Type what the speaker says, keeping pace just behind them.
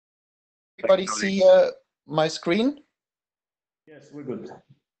Everybody see my screen? Yes, we're good.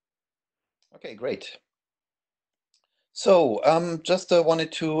 Okay, great. So just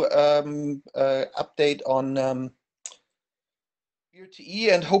wanted to update on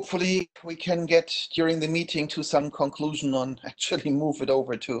BIER, and hopefully we can get during the meeting to some conclusion on actually move it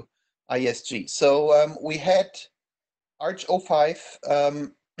over to ISG. So we had Arch 05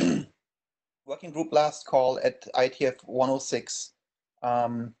 working group last call at IETF 106,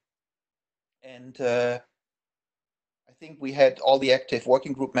 and I think we had all the active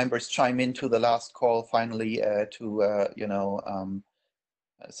working group members chime into the last call finally to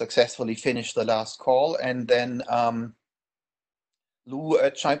successfully finish the last call, and then Lou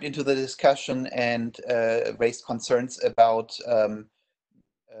chimed into the discussion and raised concerns about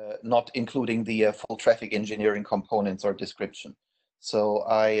not including the full traffic engineering components or description. So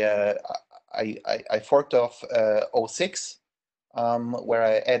I forked off 06, where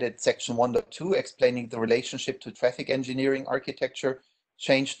I added section 1.2 explaining the relationship to traffic engineering architecture,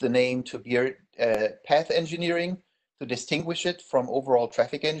 changed the name to BIER path engineering to distinguish it from overall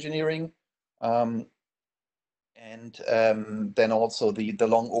traffic engineering. Then also the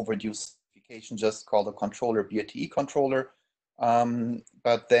long overdue certification just called a controller BIER controller.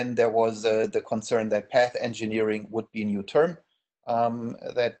 But then there was the concern that path engineering would be a new term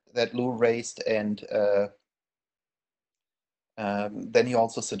that Lou raised, and then he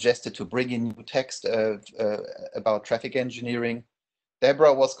also suggested to bring in new text about traffic engineering.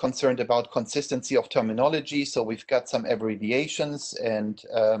 Deborah was concerned about consistency of terminology, so we've got some abbreviations, and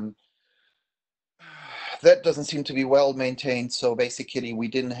that doesn't seem to be well maintained. So basically, we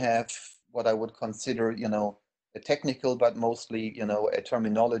didn't have what I would consider, a technical, but mostly, a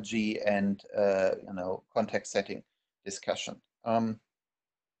terminology and, context setting discussion.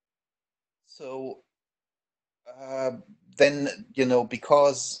 Then,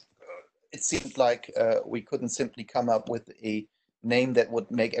 because it seemed like we couldn't simply come up with a name that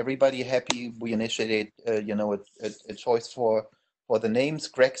would make everybody happy, we initiated, a choice for the names.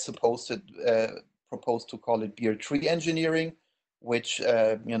 Greg proposed to call it BIER tree engineering, which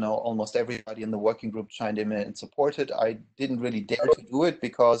almost everybody in the working group chimed in and supported. I didn't really dare to do it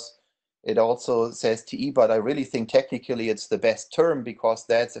because it also says TE, but I really think technically it's the best term because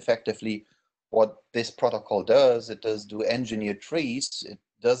that's effectively what this protocol does. It does do engineered trees. It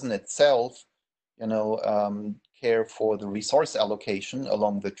doesn't itself, care for the resource allocation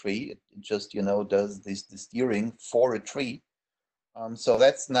along the tree. It just, does the steering for a tree. So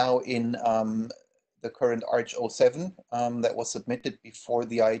that's now in the current Arch 07 that was submitted before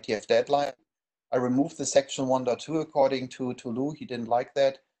the IETF deadline. I removed the section 1.2 according to Lou. He didn't like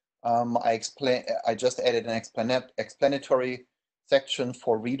that. I just added an explanatory section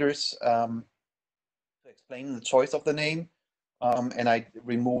for readers to explain the choice of the name. And I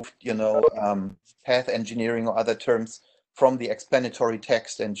removed, path engineering or other terms from the explanatory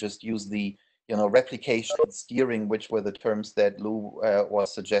text and just used the, replication and steering, which were the terms that Lou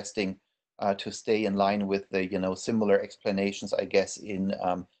was suggesting to stay in line with the, similar explanations, I guess, in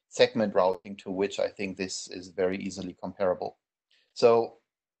segment routing, to which I think this is very easily comparable. So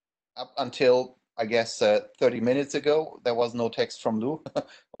up until, I guess, 30 minutes ago, there was no text from Lou. I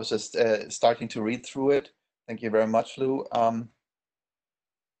was just starting to read through it. Thank you very much, Lou.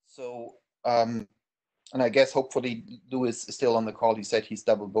 And I guess hopefully Lou is still on the call. He said he's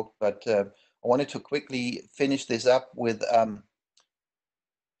double booked, but I wanted to quickly finish this up with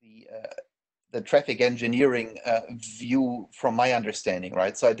the traffic engineering view from my understanding,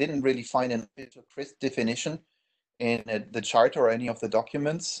 right? So I didn't really find an official crisp definition in the charter or any of the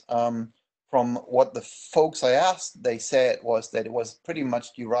documents. From what the folks I asked, they said was that it was pretty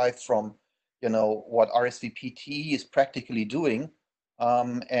much derived from, what RSVPT is practically doing,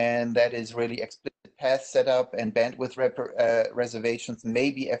 and that is really explicit path setup and bandwidth reservations,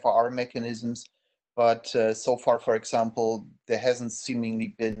 maybe FRR mechanisms, but so far, for example, there hasn't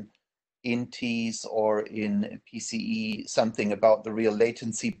seemingly been in TEAS or in PCE something about the real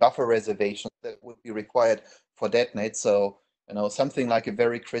latency buffer reservation that would be required for DetNet. So, something like a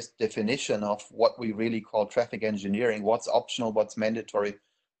very crisp definition of what we really call traffic engineering, what's optional, what's mandatory,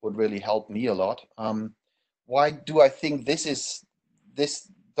 would really help me a lot. Why do I think this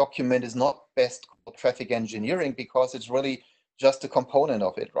document is not best called traffic engineering? Because it's really just a component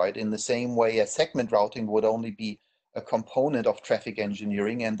of it, right? In the same way as segment routing would only be a component of traffic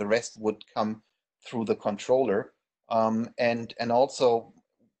engineering, and the rest would come through the controller. And also,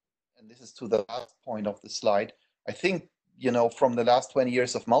 and this is to the last point of the slide, I think, from the last 20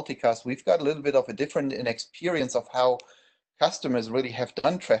 years of multicast, we've got a little bit of a different experience of how customers really have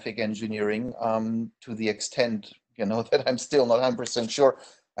done traffic engineering to the extent, that I'm still not 100% sure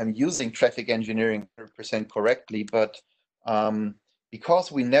I'm using traffic engineering 100% correctly, but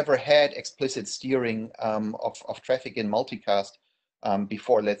because we never had explicit steering of traffic in multicast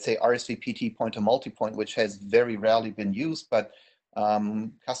before, let's say RSVPT pointer multipoint, which has very rarely been used, but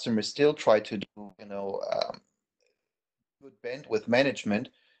customers still try to do, good bandwidth management.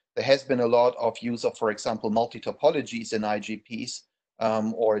 There has been a lot of use of, for example, multi-topologies in IGPs,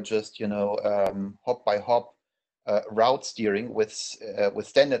 or just, hop by hop route steering with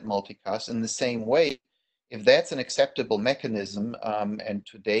standard multicast. In the same way, if that's an acceptable mechanism, and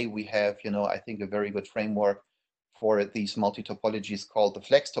today we have, I think a very good framework for these multi-topologies called the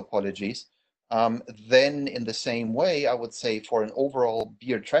flex topologies, then in the same way, I would say for an overall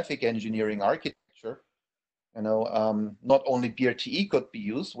BIER traffic engineering architecture, not only BRTE could be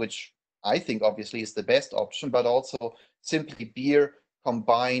used, which I think obviously is the best option, but also simply BIER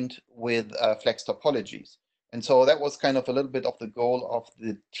combined with flex topologies. And so that was kind of a little bit of the goal of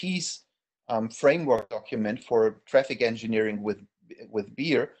the TEAS framework document for traffic engineering with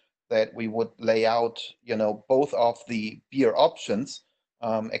BIER, that we would lay out, both of the BIER options,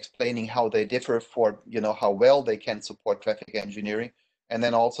 explaining how they differ for, how well they can support traffic engineering, and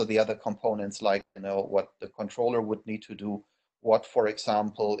then also the other components like, what the controller would need to do, what, for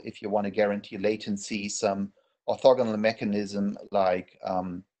example, if you want to guarantee latency, some orthogonal mechanism like,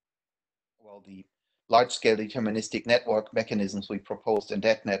 the large-scale deterministic network mechanisms we proposed in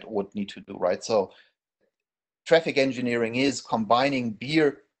DetNet would need to do, right? So traffic engineering is combining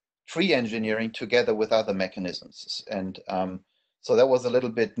BIER tree engineering together with other mechanisms. And so that was a little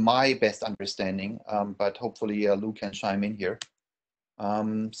bit my best understanding, but hopefully Lou can chime in here.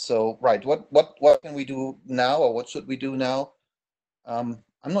 So, right, what can we do now, or what should we do now?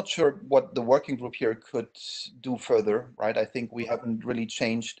 I'm not sure what the working group here could do further, right? I think we haven't really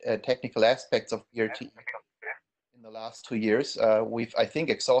changed technical aspects of BRT in the last 2 years. We've, I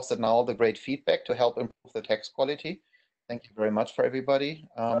think, exhausted now all the great feedback to help improve the text quality. Thank you very much for everybody.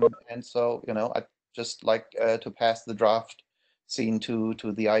 And so, I'd just like to pass the draft scene to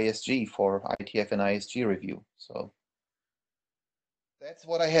the ISG for IETF and ISG review. So that's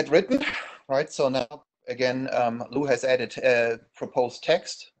what I had written, right? So now, again, Lou has added proposed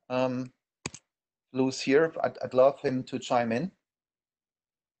text. Lou's here. I'd love him to chime in.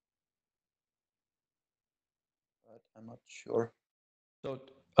 But I'm not sure. So,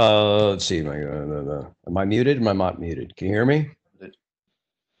 let's see. Am I muted? Am I not muted? Can you hear me?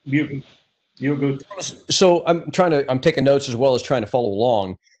 You're good. So I'm taking notes as well as trying to follow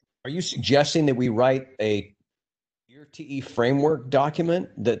along. Are you suggesting that we write a BRTE framework document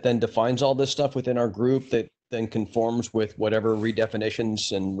that then defines all this stuff within our group that then conforms with whatever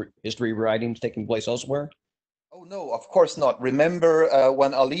redefinitions and history writings taking place elsewhere? Oh, no, of course not. Remember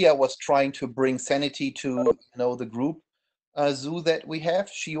when Aliyah was trying to bring sanity to, the group zoo that we have?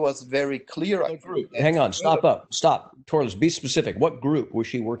 She was very clear. What group? Hang on, stop. Torres, be specific. What group was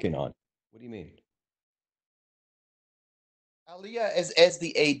she working on? What do you mean? Aliyah as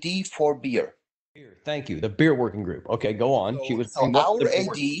the AD for BIER. BIER, thank you. The BIER working group. Okay, go on. So our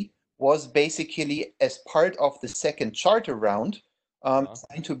AD was basically as part of the second charter round,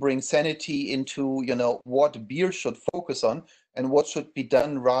 trying to bring sanity into, what BIER should focus on and what should be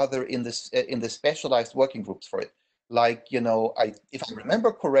done rather in the specialized working groups for it. Like, if I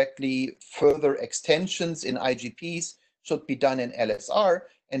remember correctly, further extensions in IGPs should be done in LSR,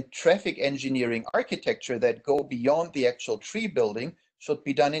 and traffic engineering architecture that go beyond the actual tree building should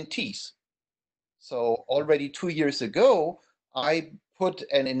be done in TEAS. So already 2 years ago, I put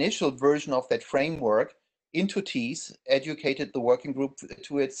an initial version of that framework into TEAS, educated the working group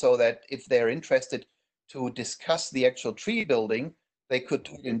to it so that if they're interested to discuss the actual tree building, they could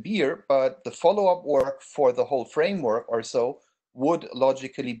do it in BIER, but the follow-up work for the whole framework or so would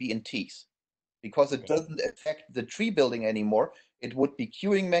logically be in TEAS. Because it doesn't affect the tree building anymore, it would be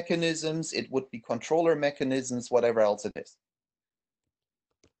queuing mechanisms, it would be controller mechanisms, whatever else it is.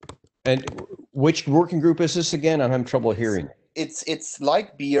 And which working group is this again? I'm having trouble hearing. It's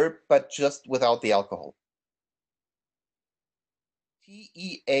like BIER, but just without the alcohol.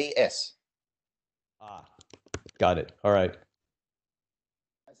 TEAS. Ah, got it. All right.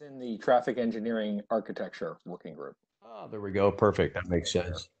 As in the traffic engineering architecture working group. Oh, there we go. Perfect. That makes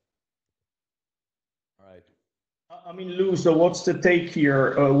sense. All right. I mean, Lou, so what's the take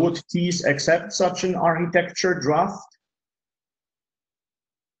here? Would TEAS accept such an architecture draft?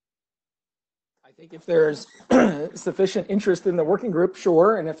 I think if there's sufficient interest in the working group,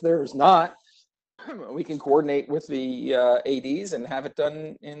 sure. And if there's not, we can coordinate with the ADs and have it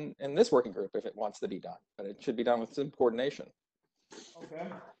done in this working group if it wants to be done. But it should be done with some coordination. Okay.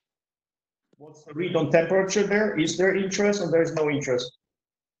 What's the read on temperature there? Is there interest or there's no interest?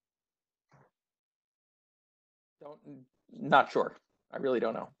 Not sure. I really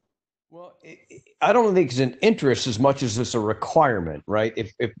don't know. Well, I don't think it's an interest as much as it's a requirement, right?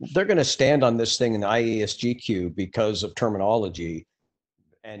 If they're going to stand on this thing in the IESGQ because of terminology,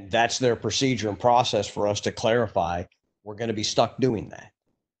 and that's their procedure and process for us to clarify, we're going to be stuck doing that.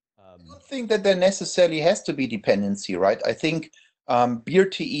 I don't think that there necessarily has to be dependency, right? I think BIER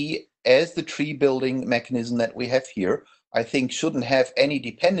as the tree building mechanism that we have here, I think shouldn't have any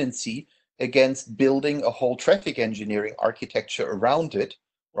dependency against building a whole traffic engineering architecture around it,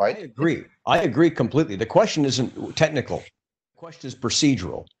 right? I agree completely. The question isn't technical. The question is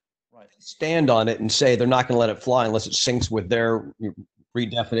procedural. Right. Stand on it and say they're not going to let it fly unless it syncs with their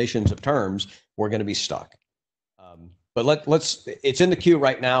redefinitions of terms. We're going to be stuck. But let's. It's in the queue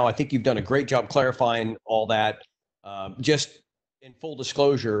right now. I think you've done a great job clarifying all that. Just in full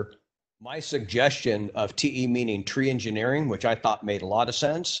disclosure, my suggestion of TE meaning tree engineering, which I thought made a lot of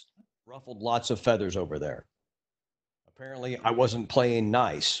sense, ruffled lots of feathers over there. Apparently, I wasn't playing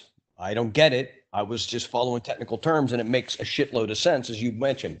nice. I don't get it. I was just following technical terms, and it makes a shitload of sense, as you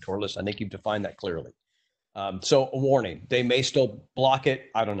mentioned, Torlis. I think you've defined that clearly. So a warning: they may still block it.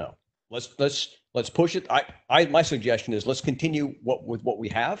 I don't know. Let's push it. My suggestion is let's continue with what we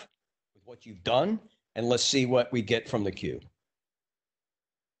have, with what you've done, and let's see what we get from the queue.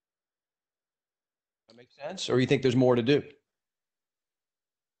 That makes sense, or you think there's more to do?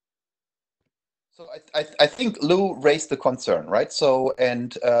 So I think Lou raised the concern, right? So,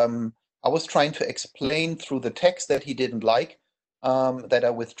 and I was trying to explain through the text that he didn't like, that I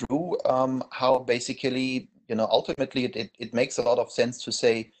withdrew, how basically, ultimately it makes a lot of sense to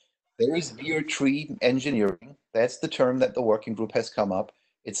say there is BIER tree engineering. That's the term that the working group has come up.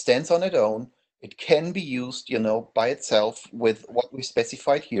 It stands on its own. It can be used, by itself with what we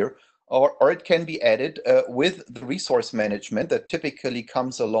specified here, or it can be added with the resource management that typically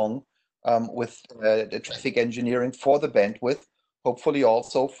comes along with the traffic engineering for the bandwidth, hopefully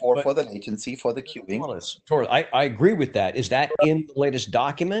also for the latency, for the queuing. Torres, I agree with that. Is that in the latest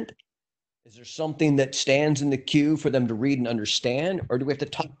document? Is there something that stands in the queue for them to read and understand, or do we have to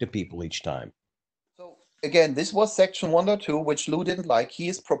talk to people each time? So again, this was section 1.2, which Lou didn't like. He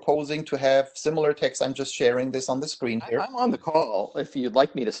is proposing to have similar text. I'm just sharing this on the screen here. I'm on the call if you'd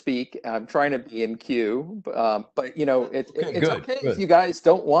like me to speak. I'm trying to be in queue, but it's okay if you guys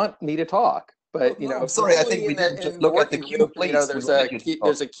don't want me to talk. But I'm sorry, I think we didn't just look at the queue, please.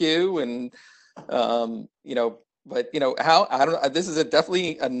 There's a queue, and but how I don't know. This is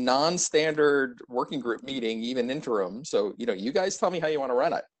definitely a non-standard working group meeting, even interim. So you guys tell me how you want to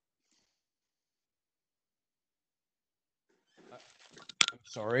run it.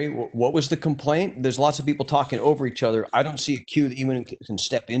 Sorry, what was the complaint? There's lots of people talking over each other. I don't see a queue that you can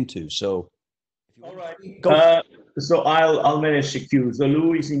step into. So, all right. So I'll manage the queue. So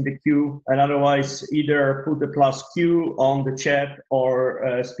Lou is in the queue, and otherwise either put the plus Q on the chat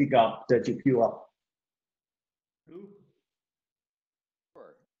or speak up that you queue up. Lou?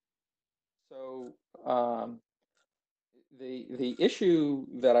 Sure. So the issue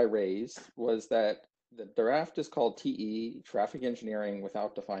that I raised was that the draft is called TE, traffic engineering,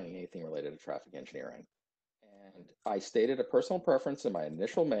 without defining anything related to traffic engineering. And I stated a personal preference in my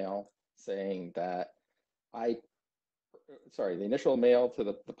initial mail saying that the initial mail to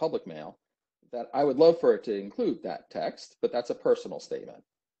the public mail, that I would love for it to include that text, but that's a personal statement.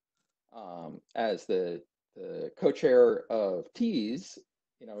 As the co-chair of TEs,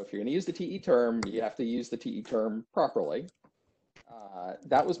 if you're going to use the TE term, you have to use the TE term properly.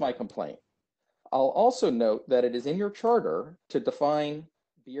 That was my complaint. I'll also note that it is in your charter to define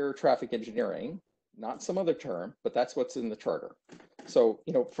BIER traffic engineering, not some other term, but that's what's in the charter. So,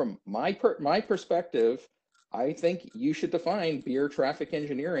 from my perspective, I think you should define BIER traffic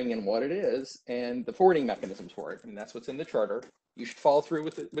engineering and what it is and the forwarding mechanisms for it. And that's what's in the charter. You should follow through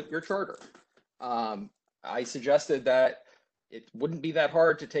with your charter. I suggested that it wouldn't be that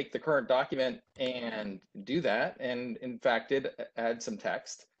hard to take the current document and do that. And in fact, did add some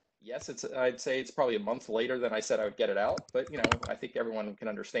text. Yes, I'd say it's probably a month later than I said I would get it out, but I think everyone can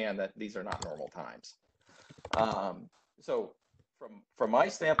understand that these are not normal times. So from my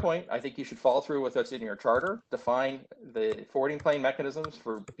standpoint, I think you should follow through with what's in your charter, define the forwarding plane mechanisms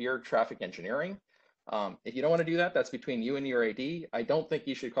for BIER traffic engineering. If you don't want to do that, that's between you and your AD. I don't think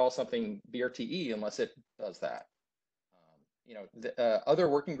you should call something BIER TE unless it does that. Other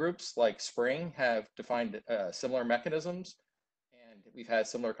working groups like Spring have defined similar mechanisms, and we've had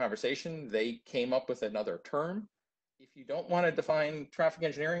similar conversation. They came up with another term. If you don't want to define traffic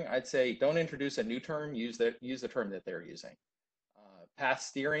engineering, I'd say don't introduce a new term. Use the term that they're using. Path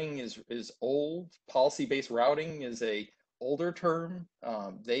steering is old. Policy-based routing is a older term.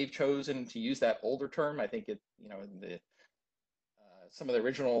 They've chosen to use that older term. I think the some of the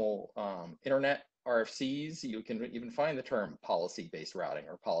original internet RFCs, you can even find the term policy-based routing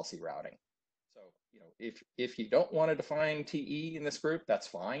or policy routing. So, if you don't want to define TE in this group, that's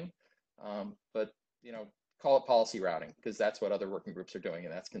fine. But, call it policy routing, because that's what other working groups are doing,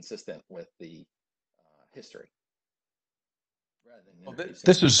 and that's consistent with the history. Well,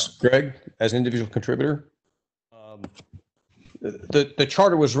 this is Greg, as an individual contributor. The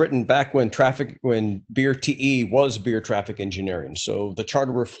charter was written back when BIER TE was BIER traffic engineering. So the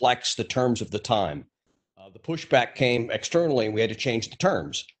charter reflects the terms of the time. The pushback came externally and we had to change the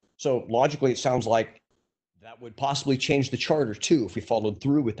terms. So logically, it sounds like that would possibly change the charter too if we followed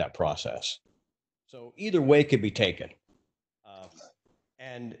through with that process. So either way could be taken.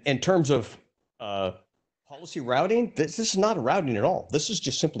 And in terms of policy routing, this is not a routing at all. This is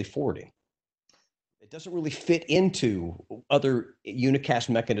just simply forwarding. It doesn't really fit into other unicast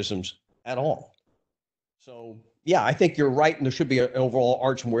mechanisms at all. So yeah, I think you're right, and there should be an overall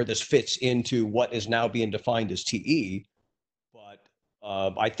arch where this fits into what is now being defined as TE. But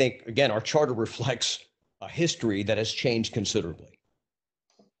I think, again, our charter reflects a history that has changed considerably.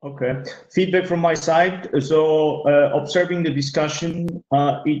 Okay, feedback from my side. So observing the discussion,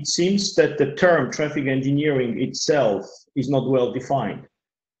 it seems that the term traffic engineering itself is not well defined.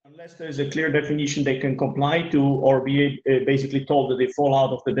 Unless there is a clear definition they can comply to, or be basically told that they fall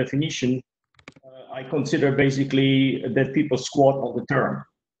out of the definition, I consider basically that people squat on the term.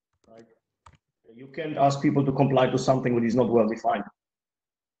 Right? You can't ask people to comply to something that is not well defined.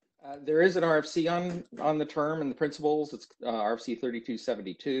 There is an RFC on the term and the principles. It's RFC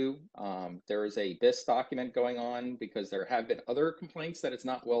 3272. There is a BIS document going on because there have been other complaints that it's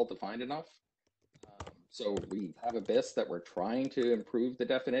not well defined enough. So we have a BIS that we're trying to improve the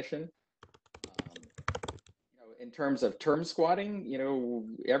definition. In terms of term squatting,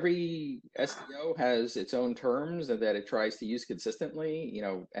 every SDO has its own terms that it tries to use consistently.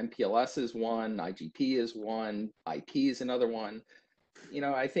 MPLS is one, IGP is one, IP is another one.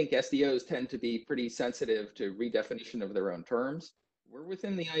 I think SDOs tend to be pretty sensitive to redefinition of their own terms. We're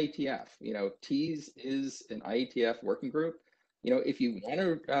within the IETF. TEAS is an IETF working group. If you want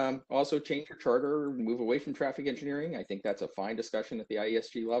to also change your charter, move away from traffic engineering, I think that's a fine discussion at the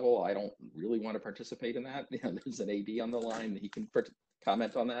IESG level. I don't really want to participate in that. There's an AD on the line that he can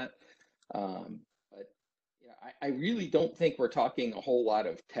comment on that. But I really don't think we're talking a whole lot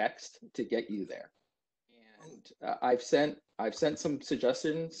of text to get you there. And I've sent some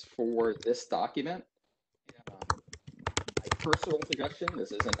suggestions for this document. My personal suggestion,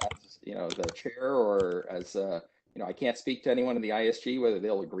 this isn't as the chair or as I can't speak to anyone in the ISG whether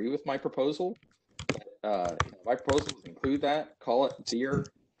they'll agree with my proposal. But my proposal is include that, call it BIER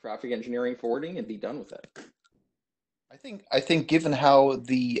traffic engineering forwarding, and be done with it. I think given how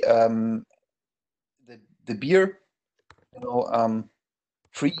the BIER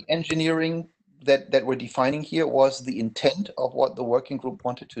free engineering that we're defining here was the intent of what the working group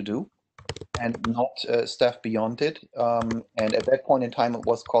wanted to do, and not stuff beyond it. And at that point in time, it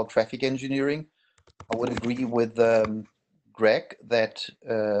was called traffic engineering. I would agree with Greg that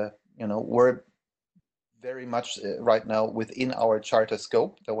we're very much right now within our charter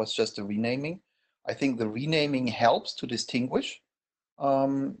scope. There was just a renaming. I think the renaming helps to distinguish,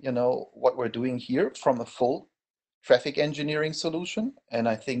 what we're doing here from a full traffic engineering solution, and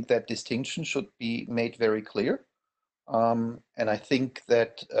I think that distinction should be made very clear. And I think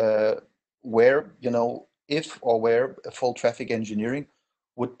that where if or where a full traffic engineering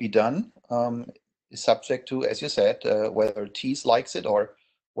would be done is subject to, as you said, whether TEAS likes it or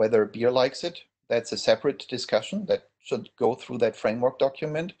whether BIER likes it. That's a separate discussion that should go through that framework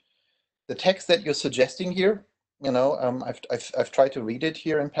document. The text that you're suggesting here, I've tried to read it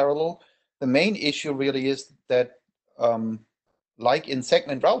here in parallel. The main issue really is that like in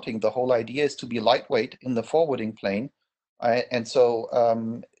segment routing, the whole idea is to be lightweight in the forwarding plane. And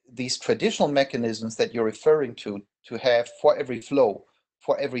so these traditional mechanisms that you're referring to have for every flow,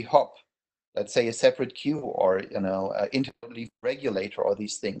 for every hop, let's say a separate queue or interleaf regulator or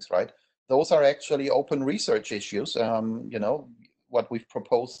these things, right? Those are actually open research issues. What we've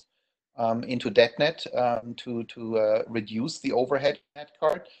proposed into DetNet to reduce the overhead net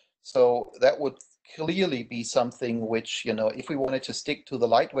card. So that would clearly be something which, if we wanted to stick to the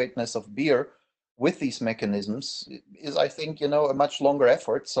lightweightness of BIER with these mechanisms, is, I think, a much longer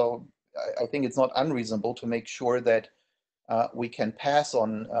effort. So I think it's not unreasonable to make sure that we can pass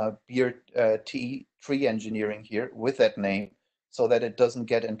on BIER TE tree engineering here with that name so that it doesn't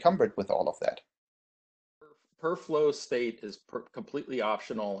get encumbered with all of that. Per flow state is completely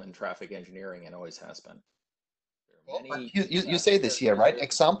optional in traffic engineering and always has been. Well, but many you say this here, right?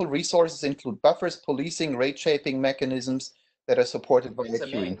 Example resources include buffers, policing, rate shaping mechanisms that are supported by It's a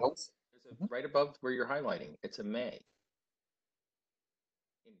may. queuing. Those- Right above where you're highlighting, it's a may.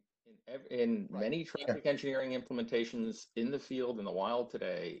 In Right. many traffic engineering implementations in the field in the wild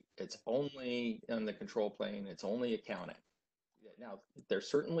today, it's only on the control plane, it's only accounting. Now, they're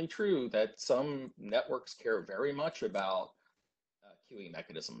certainly true that some networks care very much about queuing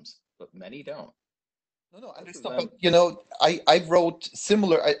mechanisms, but many don't. No, Most of understood. them, But I wrote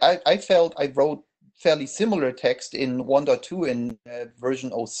similar. I felt I wrote fairly similar text in 1.2 in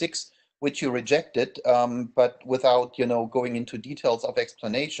version 06, which you rejected, but without going into details of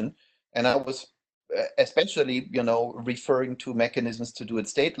explanation. And I was especially referring to mechanisms to do it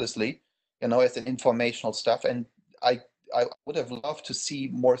statelessly, as an informational stuff. And I I would have loved to see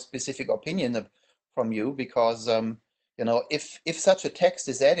more specific opinion from you because if such a text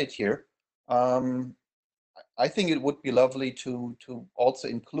is added here. I think it would be lovely to also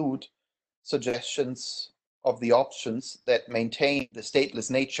include suggestions of the options that maintain the stateless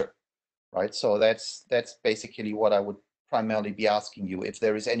nature, right? So that's basically what I would primarily be asking you, if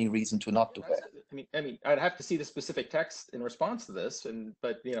there is any reason to not do that. I mean, I'd have to see the specific text in response to this,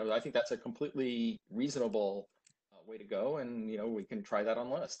 but I think that's a completely reasonable way to go, and we can try that on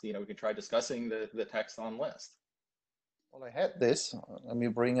list. We can try discussing the text on list. Well, I had this. Let me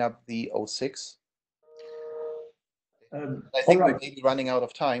bring up the 06. I think we may be running out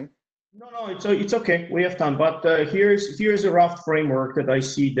of time. No, it's okay. We have time. But here's a rough framework that I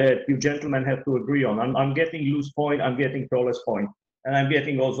see that you gentlemen have to agree on. I'm getting Lou's point. I'm getting Tole's point, and I'm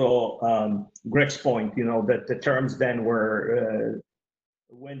getting also Greg's point. That the terms then were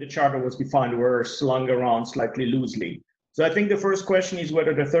when the charter was defined were slung around slightly loosely. So I think the first question is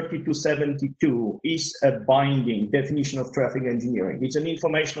whether the 3272 is a binding definition of traffic engineering. It's an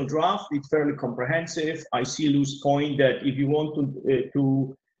informational draft. It's fairly comprehensive. I see Lou's point that if you want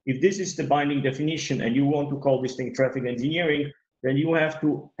if this is the binding definition and you want to call this thing traffic engineering, then you have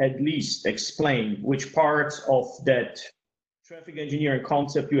to at least explain which parts of that traffic engineering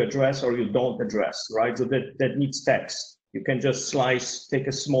concept you address or you don't address, right? So that needs text. You can just take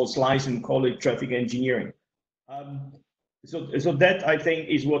a small slice and call it traffic engineering. So that I think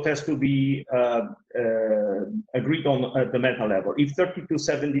is what has to be agreed on at the meta level. If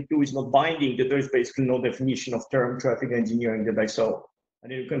 3272 is not binding, then there is basically no definition of term traffic engineering that I saw,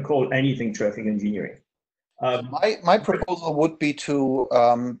 and you can call anything traffic engineering. My proposal would be to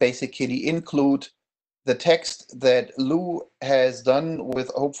basically include the text that Lou has done with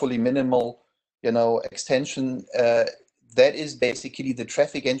hopefully minimal, extension. That is basically the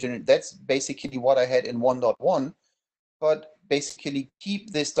traffic engineering. That's basically what I had in 1.1. But basically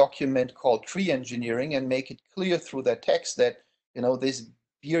keep this document called tree engineering and make it clear through that text that this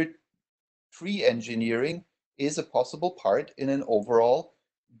BIER tree engineering is a possible part in an overall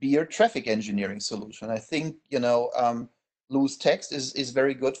BIER traffic engineering solution. I think Lou's text is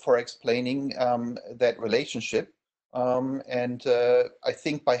very good for explaining that relationship, and I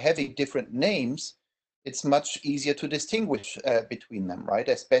think by having different names, it's much easier to distinguish between them, right?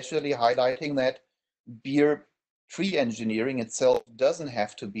 Especially highlighting that BIER tree engineering itself doesn't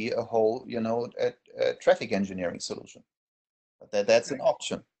have to be a whole, a traffic engineering solution. But that's an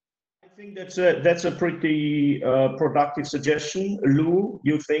option. I think that's a pretty productive suggestion. Lou,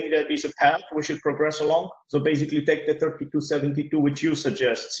 you think that is a path we should progress along? So basically take the 3272, which you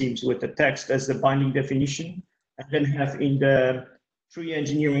suggest seems with the text as the binding definition, and then have in the tree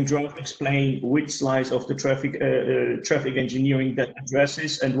engineering draft explain which slice of the traffic engineering that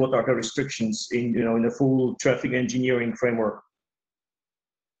addresses and what are the restrictions in in a full traffic engineering framework.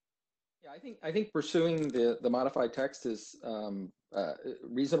 Yeah, I think pursuing the modified text is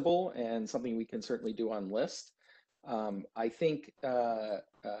reasonable and something we can certainly do on list. I think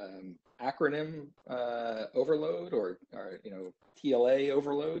acronym overload or TLA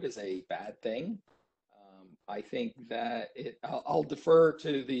overload is a bad thing. I think that I'll defer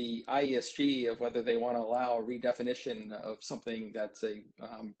to the IESG of whether they want to allow a redefinition of something that's a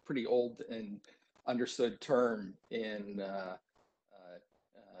pretty old and understood term in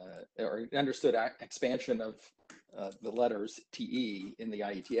or understood expansion of the letters TE in the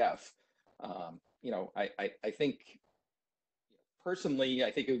IETF. I think personally,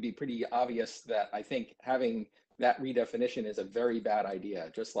 I think it would be pretty obvious that I think having that redefinition is a very bad idea,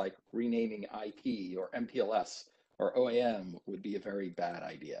 just like renaming IP or MPLS or OAM would be a very bad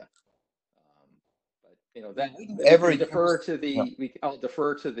idea. But that we defer to the I'll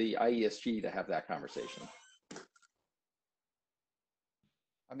defer to the IESG to have that conversation.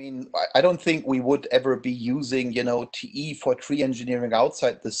 I mean, I don't think we would ever be using, TE for tree engineering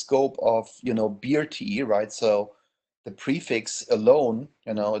outside the scope of, BIER TE, right? So the prefix alone,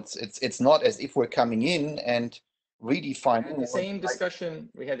 it's not as if we're coming in and redefining. We had the same discussion.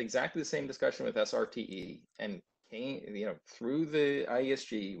 We had exactly the same discussion with SRTE, and came, through the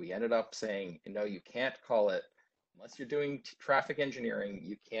IESG, we ended up saying, no, you can't call it, unless you're doing traffic engineering,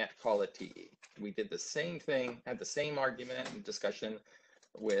 you can't call it TE. We did the same thing, had the same argument and discussion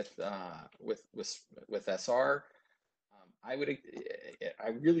with SR. I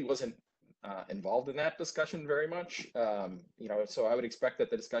really wasn't involved in that discussion very much, so I would expect that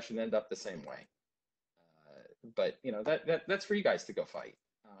the discussion end up the same way. But that's for you guys to go fight.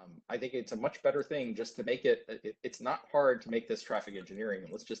 I think it's a much better thing just to make it's not hard to make this traffic engineering.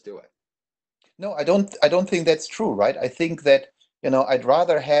 Let's just do it. No, I don't think that's true, right? I think that, I'd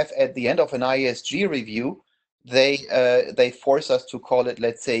rather have at the end of an IESG review, they force us to call it,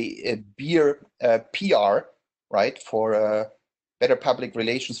 let's say, a BIER PR, right? For better public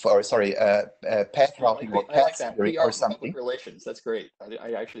relations path routing or path steering or something. Public relations, that's great.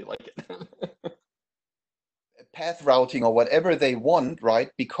 I actually like it. Path routing or whatever they want, right?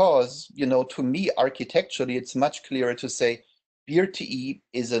 Because, to me, architecturally, it's much clearer to say BIER TE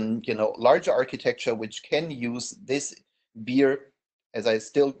is an, larger architecture which can use this BIER, as I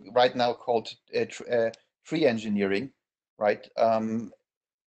still right now called tree engineering, right? But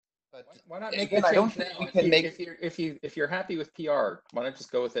why not make the change now? We can if you're happy with PR, why not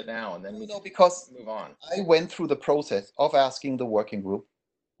just go with it now and then we because move on? I went through the process of asking the working group.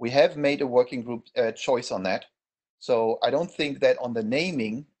 We have made a working group choice on that. So I don't think that on the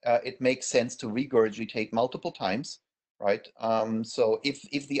naming, it makes sense to regurgitate multiple times, right? So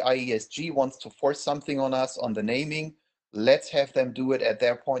if the IESG wants to force something on us on the naming, let's have them do it at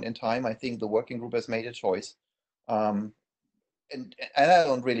their point in time. I think the working group has made a choice. And I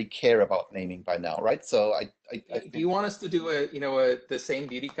don't really care about naming by now, right? So do you want us to do the same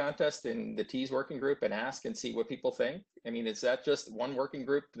beauty contest in the T's working group and ask and see what people think? I mean, is that just one working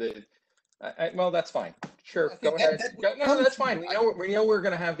group that? Well, that's fine. Sure, go ahead. No, that's fine. We know we're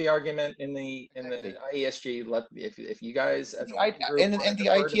going to have the argument in the IESG. If you guys as a working group and the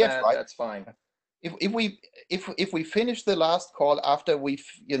IETF, right? That's fine. If we finish the last call after we've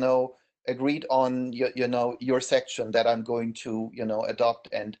agreed on your section that I'm going to adopt,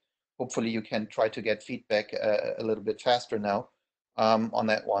 and hopefully you can try to get feedback a little bit faster now on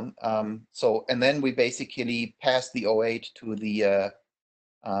that one. So and then we basically pass the 08 to the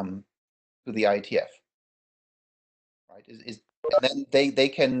IETF, right? And then they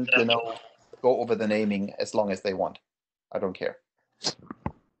can go over the naming as long as they want. I don't care.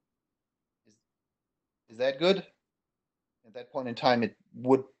 Is that good? At that point in time, it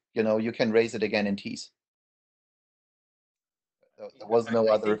would you can raise it again in T's. There was no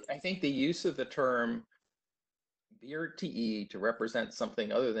other. I think the use of the term BIER TE to represent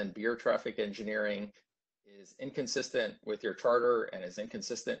something other than BIER traffic engineering is inconsistent with your charter and is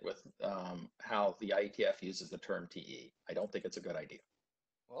inconsistent with how the IETF uses the term TE. I don't think it's a good idea.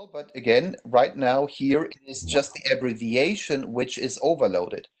 Well, but again, right now here it is just the abbreviation which is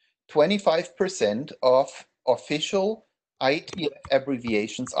overloaded. 25% of official IETF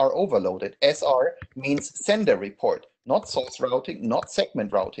abbreviations are overloaded. SR means sender report, not source routing, not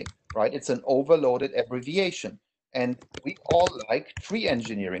segment routing, right? It's an overloaded abbreviation. And we all like tree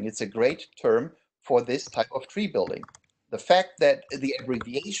engineering. It's a great term for this type of tree building. The fact that the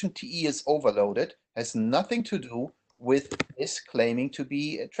abbreviation TE is overloaded has nothing to do with this claiming to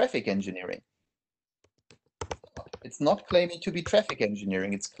be traffic engineering. It's not claiming to be traffic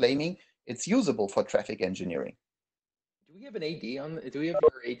engineering. It's claiming it's usable for traffic engineering. Do we have an AD on? Do we have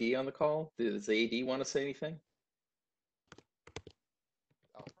your AD on the call? Does the AD want to say anything?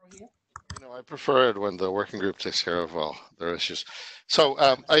 I prefer it when the working group takes care of all their issues. So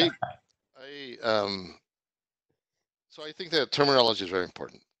so I think that terminology is very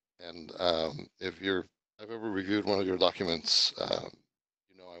important. And if I've ever reviewed one of your documents, I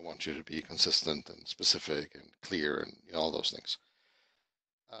want you to be consistent and specific and clear and all those things.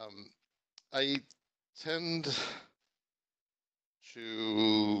 I tend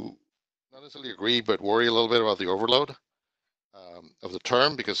to not necessarily agree, but worry a little bit about the overload of the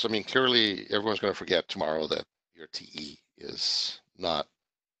term, because clearly everyone's going to forget tomorrow that your TE is not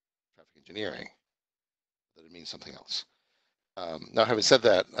traffic engineering, that it means something else. Now, having said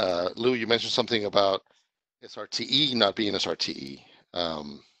that, Lou, you mentioned something about SRTE not being SRTE,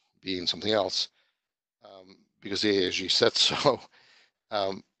 being something else, because the ASG said so.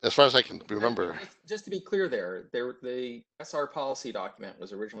 As far as I can remember. Just to be clear the SR policy document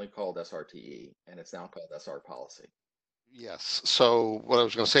was originally called SRTE, and it's now called SR policy. Yes. So what I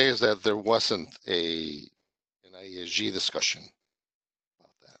was going to say is that there wasn't an IESG discussion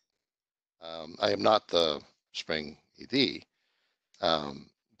about that. I am not the Spring AD.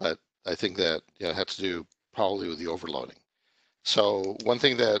 But I think that it had to do probably with the overloading. So one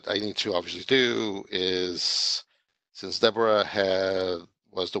thing that I need to obviously do is, since Deborah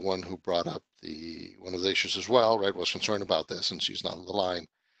was the one who brought up one of the issues as well, right, was concerned about this, and she's not on the line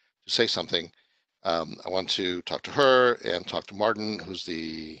to say something. I want to talk to her and talk to Martin, who's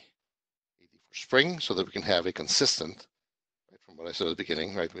the AD for spring, so that we can have a consistent, right, from what I said at the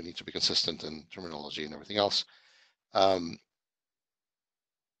beginning, right, we need to be consistent in terminology and everything else.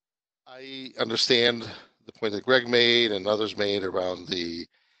 I understand the point that Greg made and others made around the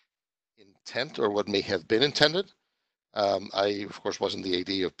intent or what may have been intended. I, of course, wasn't the AD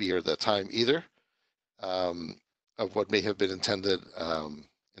of BIER at that time either, of what may have been intended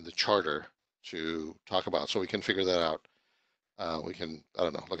in the charter to talk about. So we can figure that out. We can, I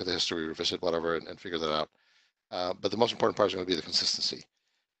don't know, look at the history, revisit whatever, and figure that out. But the most important part is going to be the consistency.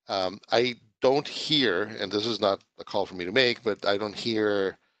 I don't hear, and this is not a call for me to make, but I don't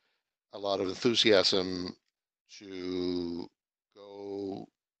hear a lot of enthusiasm to go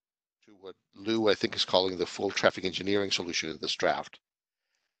to what Lou, I think, is calling the full traffic engineering solution in this draft,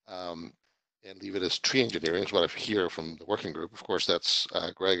 and leave it as tree engineering is what I hear from the working group. Of course, that's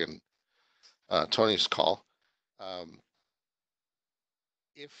Greg and Tony's call.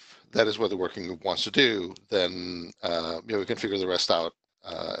 If that is what the working group wants to do, then we can figure the rest out,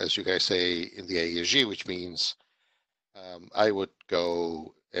 as you guys say, in the AESG, which means I would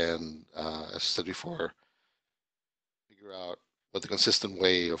go and, as I said before, figure out what the consistent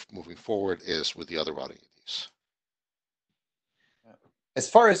way of moving forward is with the other routing ADs. As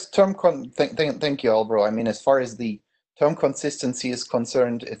far as term thank you, Albro. I mean, as far as the term consistency is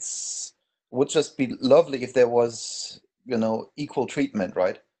concerned, would just be lovely if there was, equal treatment,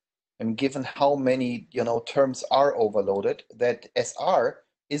 right? And given how many, terms are overloaded, that SR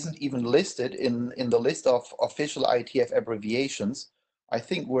isn't even listed in the list of official IETF abbreviations. I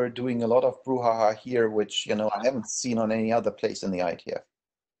think we're doing a lot of brouhaha here, which, I haven't seen on any other place in the IETF.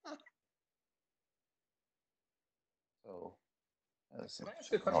 So, can I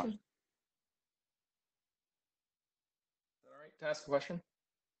ask a question? All right, to ask a question?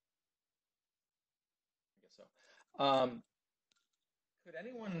 I guess so. Could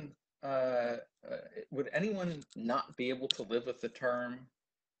anyone, would anyone not be able to live with the term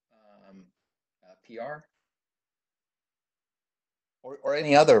PR? Or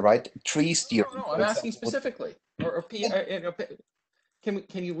any other, right? Tree steering. No, I'm asking specifically. Or can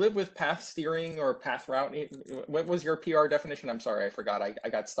you live with path steering or path routing? What was your PR definition? I'm sorry, I forgot. I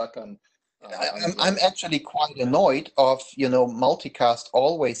got stuck on. I'm actually quite annoyed of multicast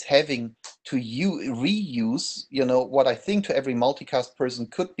always having to reuse what I think to every multicast person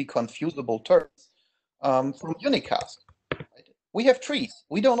could be confusable terms from unicast. Right? We have trees.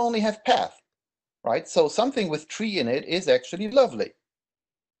 We don't only have path, right? So something with tree in it is actually lovely.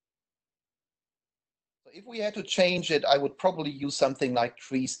 So if we had to change it, I would probably use something like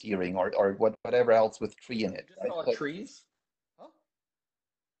tree steering or whatever else with tree in it. Just call it trees.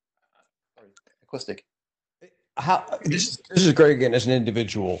 Acoustic. This is Greg again as an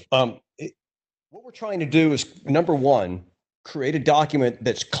individual. What we're trying to do is, number one, create a document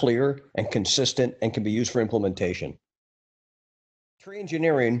that's clear and consistent and can be used for implementation. Tree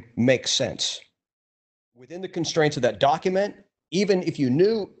engineering makes sense. Within the constraints of that document, even if you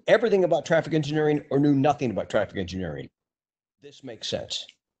knew everything about traffic engineering or knew nothing about traffic engineering, this makes sense.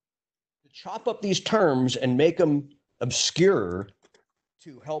 To chop up these terms and make them obscure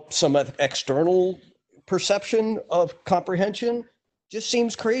to help some external perception of comprehension just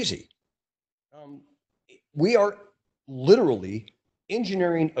seems crazy. We are literally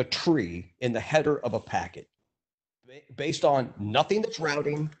engineering a tree in the header of a packet based on nothing that's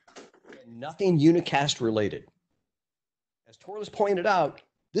routing and nothing unicast related. As Torres pointed out,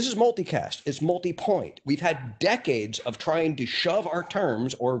 this is multicast, it's multi-point. We've had decades of trying to shove our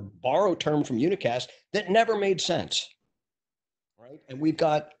terms or borrow terms from unicast that never made sense. Right? And we've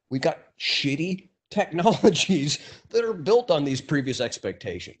got shitty technologies that are built on these previous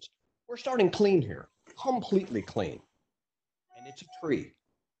expectations. We're starting clean here, completely clean. And it's a tree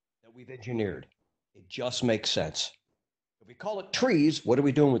that we've engineered. It just makes sense. If we call it trees, what are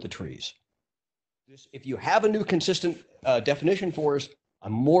we doing with the trees? If you have a new consistent definition for us,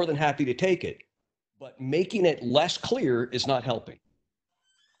 I'm more than happy to take it. But making it less clear is not helping.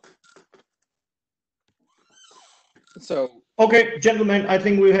 So, okay, gentlemen, I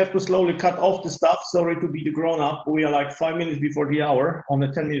think we have to slowly cut off the stuff. Sorry to be the grown-up. We are like 5 minutes before the hour on a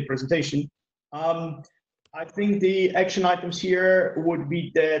 10-minute presentation. I think the action items here would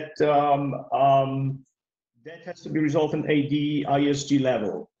be that that has to be resolved in AD ISG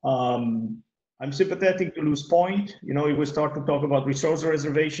level. I'm sympathetic to Lou's point. You know, if we start to talk about resource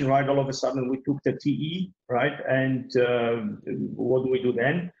reservation, right, all of a sudden we took the TE, right, and what do we do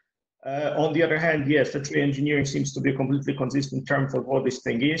then? On the other hand, yes, the tree engineering seems to be a completely consistent term for what this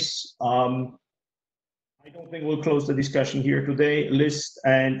thing is. I don't think we'll close the discussion here today. List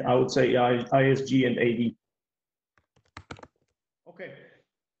and I would say ISG and AD. Okay.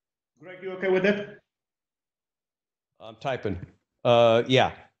 Greg, you okay with that? I'm typing.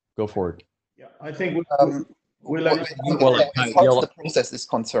 Yeah, go for it. Yeah, I think we'll as far as the process is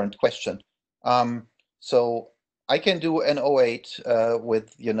concerned, question. So I can do an 08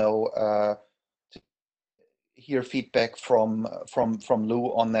 with, you know, hear feedback from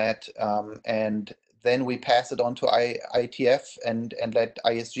Lou on that, and then we pass it on to IETF and let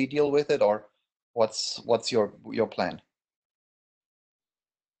ISG deal with it, or what's your plan?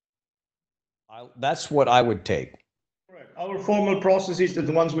 That's what I would take. Correct. Our formal process is that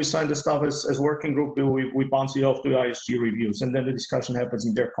once we sign the stuff as working group, we bounce it off to ISG reviews, and then the discussion happens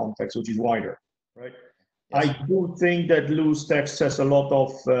in their context, which is wider, right? Yes. I do think that Lou's text has a lot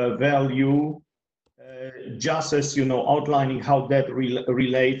of value, just as, you know, outlining how that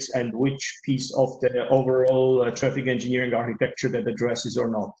relates and which piece of the overall traffic engineering architecture that addresses or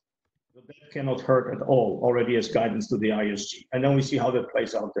not. So that cannot hurt at all already as guidance to the ISG, and then we see how that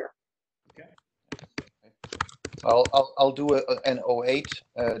plays out there. I'll do an 08,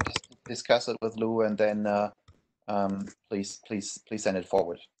 discuss it with Lou, and then please send it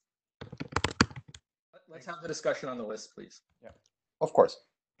forward. Let's have the discussion on the list, please. Yeah, of course.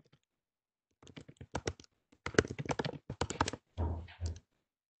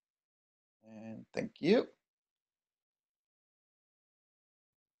 And thank you.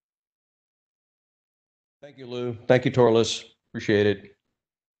 Thank you, Lou. Thank you, Torlis. Appreciate it.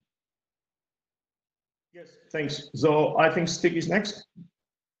 Yes, thanks. So I think Stig is next.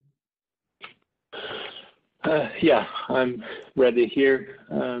 Yeah, I'm ready here.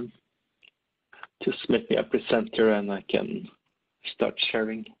 Just make me a presenter and I can start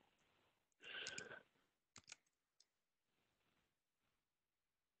sharing.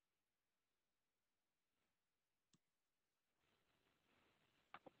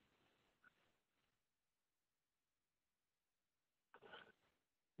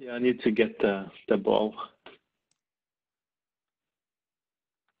 Yeah, I need to get the ball.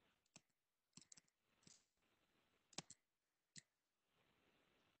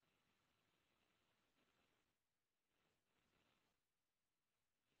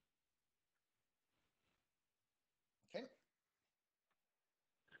 Okay.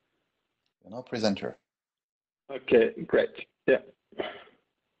 You're now presenter. Okay, great. Yeah.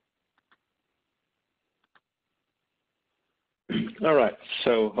 All right,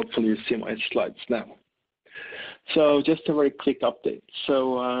 so hopefully you see my slides now. So just a very quick update.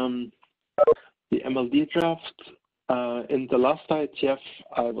 So the MLD draft, in the last IETF,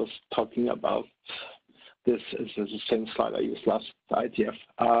 I was talking about this is the same slide I used last IETF.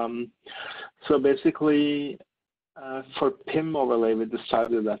 So basically, for PIM overlay, we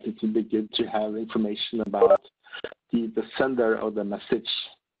decided that it would be good to have information about the sender of the message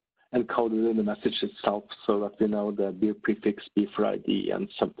encoded in the message itself, so that we know the BIER prefix, BIER ID, and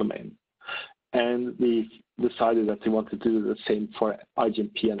subdomain. And we decided that we want to do the same for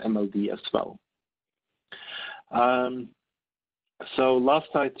IGMP and MLD as well. So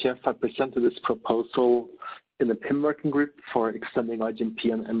last IETF, I presented this proposal in the PIM working group for extending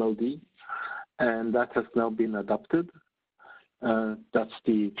IGMP and MLD, and that has now been adopted. That's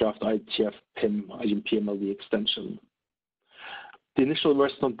the draft IETF PIM IGMP MLD extension. The initial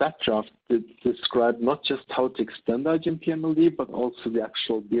version of that draft described not just how to extend IGMP MLD, but also the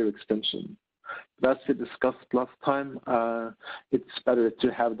actual BIER extension. But as we discussed last time, it's better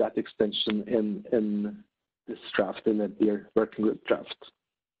to have that extension in this draft, in the BIER working group draft.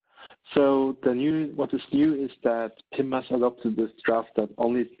 So what is new is that PIM has adopted this draft that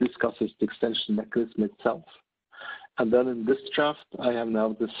only discusses the extension mechanism itself. And then in this draft, I have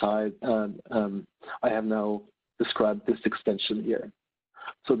now described this extension here.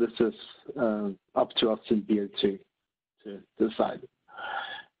 So this is up to us in BIER to decide.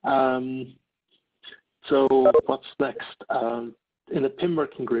 So what's next? In the PIM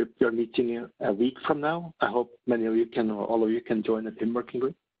working group, we are meeting a week from now. I hope many of you can, or all of you can join the PIM working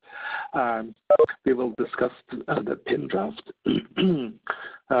group. We will discuss the PIM draft.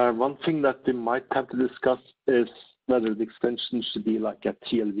 One thing that we might have to discuss is whether the extension should be like a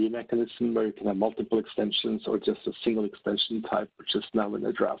TLV mechanism where you can have multiple extensions, or just a single extension type, which is now in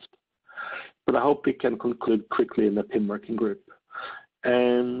the draft. But I hope we can conclude quickly in the PIM working group.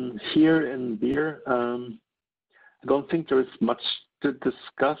 And here in BIER, I don't think there is much to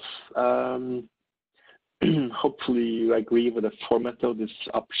discuss. Hopefully you agree with the format of this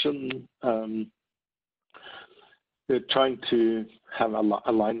option. We're trying to have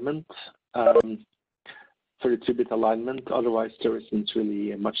alignment, 32-bit alignment. Otherwise, there isn't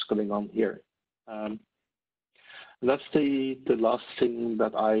really much going on here. That's the last thing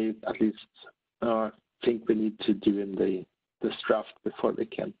that I at least think we need to do in this draft before we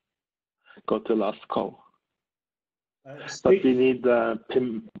can go to the last call. But we need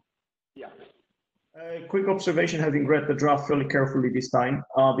PIM. Yeah. Quick observation, having read the draft fairly carefully this time,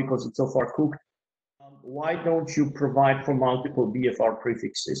 because it's so far cooked. Why don't you provide for multiple BFR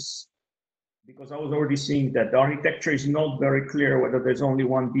prefixes? Because I was already seeing that the architecture is not very clear whether there's only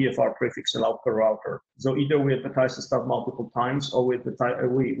one BFR prefix allowed per router. So either we advertise the stuff multiple times, or it would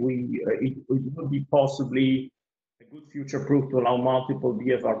be possibly a good future proof to allow multiple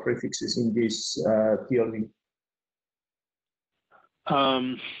BFR prefixes in this TLV.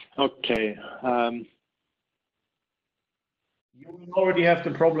 Okay. You already have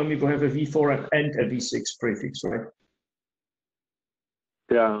the problem if you have a V4 and a V6 prefix, right?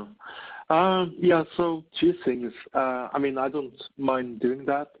 Yeah. Yeah, so two things. I mean, I don't mind doing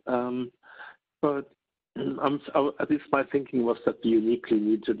that, but at least my thinking was that we uniquely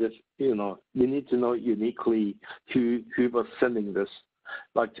need to this, we need to know uniquely who was sending this,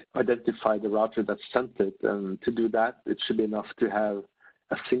 like identify the router that sent it, and to do that, it should be enough to have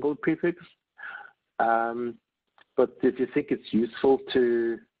a single prefix. But if you think it's useful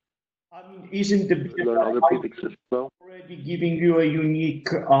to isn't the learn other prefixes as well? Already giving you a unique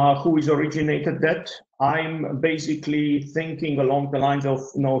who is originated that? I'm basically thinking along the lines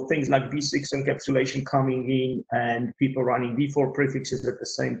of things like V6 encapsulation coming in and people running V4 prefixes at the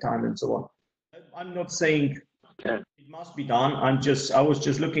same time and so on. I'm not saying it must be done. I was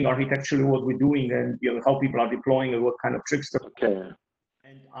just looking architecturally what we're doing and how people are deploying and what kind of tricks they're doing.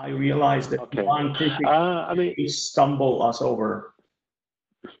 And I realized that one prefix stumble us over.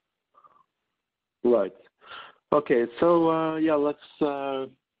 Right. Okay. So yeah, let's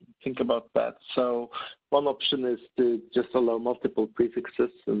think about that. So one option is to just allow multiple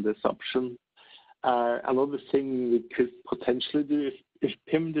prefixes in this option. Another thing we could potentially do if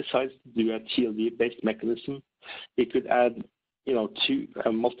PIM decides to do a TLV-based mechanism, we could add,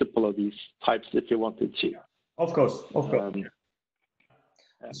 multiple of these types if you wanted to. Of course.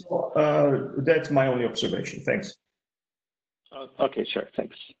 So that's my only observation. Thanks. Okay, sure.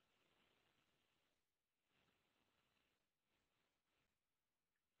 Thanks.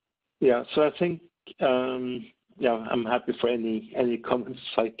 Yeah, so I think, I'm happy for any comments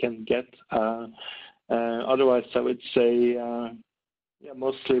I can get. Otherwise, I would say,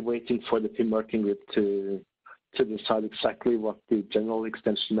 mostly waiting for the PIM working group to decide exactly what the general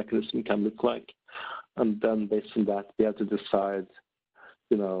extension mechanism can look like. And then based on that, we have to decide,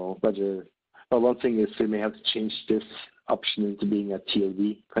 whether, one thing is we may have to change this option into being a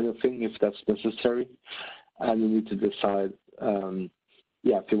TLV kind of thing if that's necessary. And we need to decide,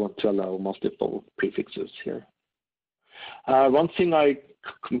 if you want to allow multiple prefixes here. One thing I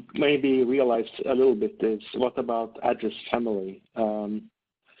maybe realized a little bit is, what about address family?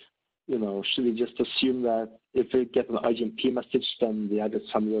 Should we just assume that if we get an IGMP message, then the address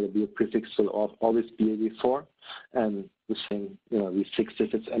family or the BIER prefix will always be a V4, and the same, V6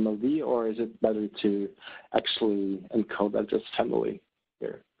 if it's MLD, or is it better to actually encode address family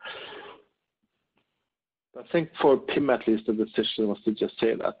here? I think for PIM at least, the decision was to just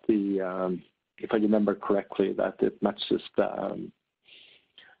say that if I remember correctly, that it matches the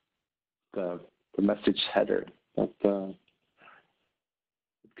message header. But it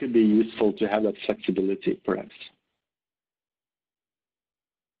could be useful to have that flexibility, perhaps.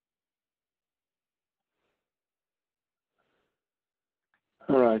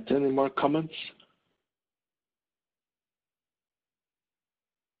 All right, any more comments?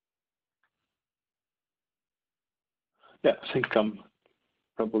 Yeah, I think I'm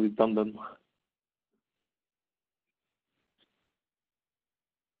probably done then.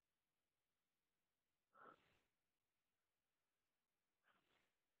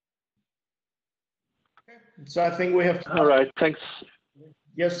 So I think we have to... All right, thanks.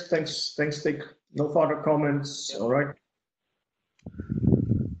 Yes, thanks, Dick. No further comments. All right.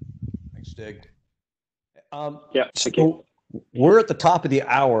 Thanks, Dick. Yeah, so we're at the top of the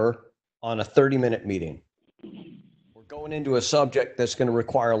hour on a 30-minute meeting. We're going into a subject that's going to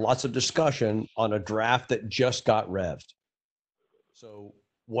require lots of discussion on a draft that just got revved. So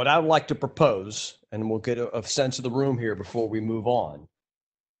what I would like to propose, and we'll get a sense of the room here before we move on,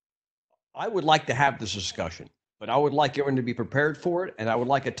 I would like to have this discussion. but I would like everyone to be prepared for it. And I would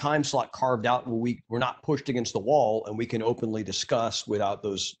like a time slot carved out where we're not pushed against the wall and we can openly discuss without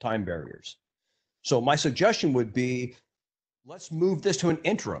those time barriers. So my suggestion would be, let's move this to an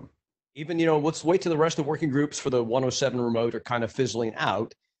interim. Even, let's wait till the rest of the working groups for the 107 remote are kind of fizzling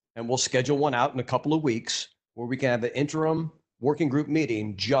out, and we'll schedule one out in a couple of weeks where we can have an interim working group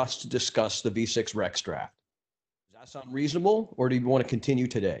meeting just to discuss the V6 Rex draft. Does that sound reasonable, or do you want to continue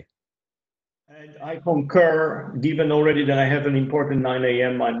today? And I concur, given already that I have an important 9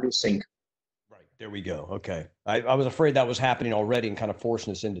 a.m. I'm missing. Right, there we go. Okay. I was afraid that was happening already and kind of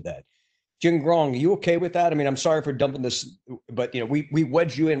forcing us into that. Jing Grong, are you okay with that? I mean, I'm sorry for dumping this, but we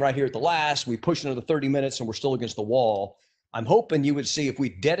wedged you in right here at the last. We pushed another 30 minutes and we're still against the wall. I'm hoping you would see if we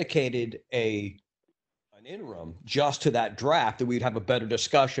dedicated an interim just to that draft, that we'd have a better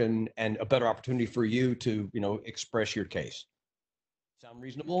discussion and a better opportunity for you to, express your case. Sound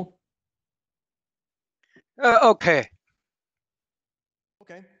reasonable? Okay.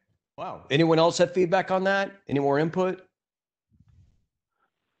 Okay. Wow. Anyone else have feedback on that? Any more input?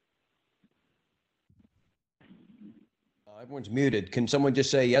 Everyone's muted. Can someone just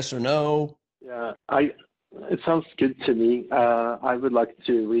say yes or no? Yeah, it sounds good to me. I would like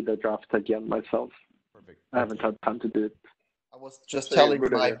to read the draft again myself. Perfect. I haven't had time to do it. I was just telling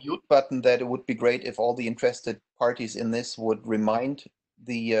my mute button that it would be great if all the interested parties in this would remind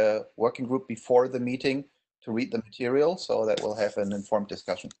the working group before the meeting to read the material so that we'll have an informed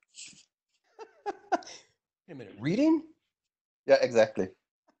discussion. Wait a minute, reading? Yeah, exactly.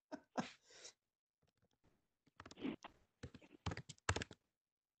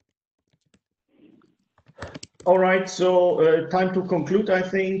 All right, so time to conclude, I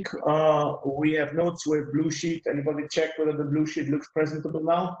think. We have notes with blue sheet. Anybody check whether the blue sheet looks presentable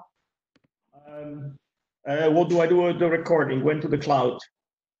now? What do I do with the recording? Went to the cloud.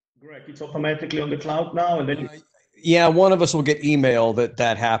 Greg, it's automatically on the cloud now, and then yeah, one of us will get email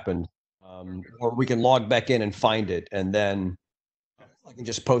that happened, or we can log back in and find it, and then I can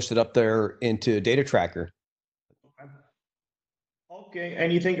just post it up there into Data Tracker. Okay,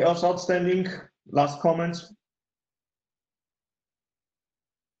 anything else outstanding? Last comments?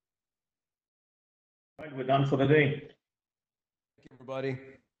 All right, we're done for the day. Thank you, everybody.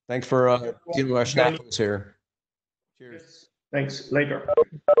 Thanks for dealing with our snaffles here. Cheers. Yes. Thanks. Later.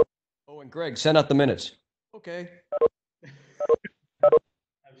 Oh, and Greg, send out the minutes. Okay. I'm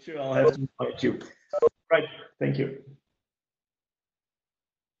sure I'll have to invite you. Right. Thank you.